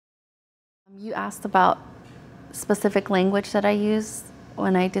You asked about specific language that I use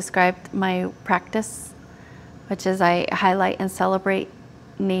when I described my practice, which is I highlight and celebrate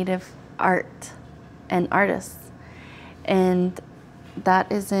Native art and artists. And that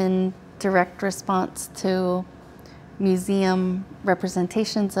is in direct response to museum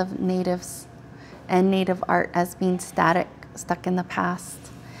representations of Natives and Native art as being static, stuck in the past,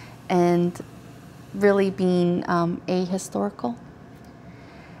 and really being ahistorical.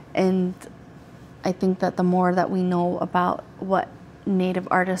 And I think that the more that we know about what Native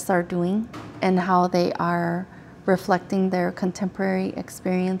artists are doing and how they are reflecting their contemporary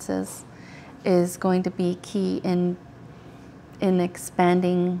experiences is going to be key in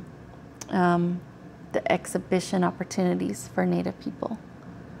expanding the exhibition opportunities for Native people.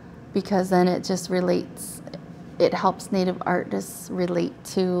 Because then it just relates, it helps Native artists relate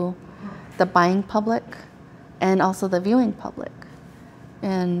to the buying public and also the viewing public.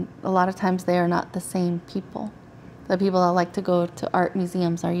 And a lot of times they are not the same people. The people that like to go to art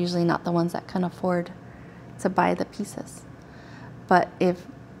museums are usually not the ones that can afford to buy the pieces. But if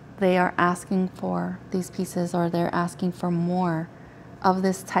they are asking for these pieces or they're asking for more of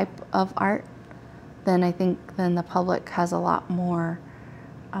this type of art, then I think then the public has a lot more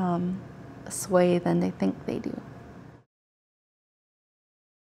sway than they think they do.